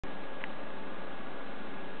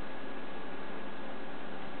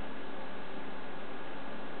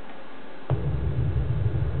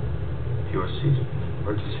procedure.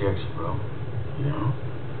 Emergency exit, bro. Yeah.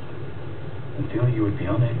 In feel you would be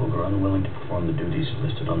unable or unwilling to perform the duties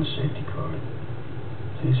listed on the safety card,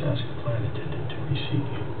 please ask a flight attendant to reseat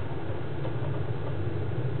you.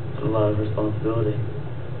 It's a lot of responsibility.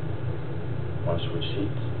 Want to switch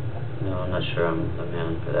seats? No, I'm not sure I'm the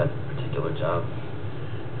man for that particular job.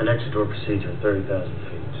 An exit door procedure, 30,000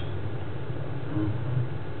 feet.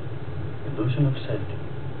 Illusion of safety.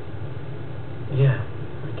 Yeah,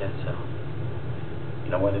 I guess so. You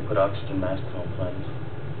know why they put oxygen masks on planes?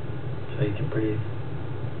 So you can breathe.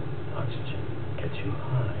 Oxygen gets you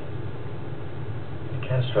high. In a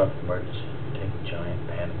catastrophic emergency, you take giant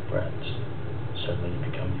panic breaths. Suddenly you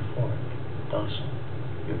become euphoric, docile.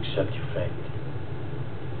 You accept your fate.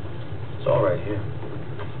 It's all right here.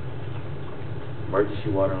 Emergency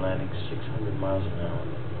water landing 600 miles an hour.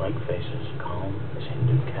 Blank faces, calm as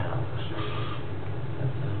Hindu cows.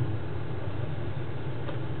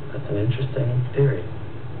 That's an interesting theory.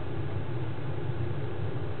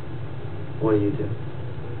 What do you do?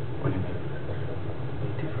 What do you mean?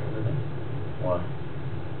 What do you do for a living? Why?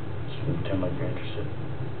 Just you pretend like you're interested.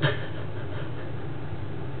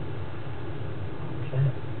 Okay.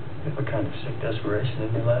 You have a kind of sick desperation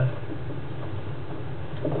in your laugh.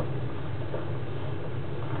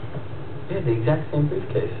 Yeah, the exact same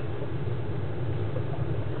briefcase.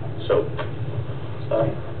 So, I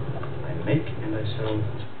make and I sell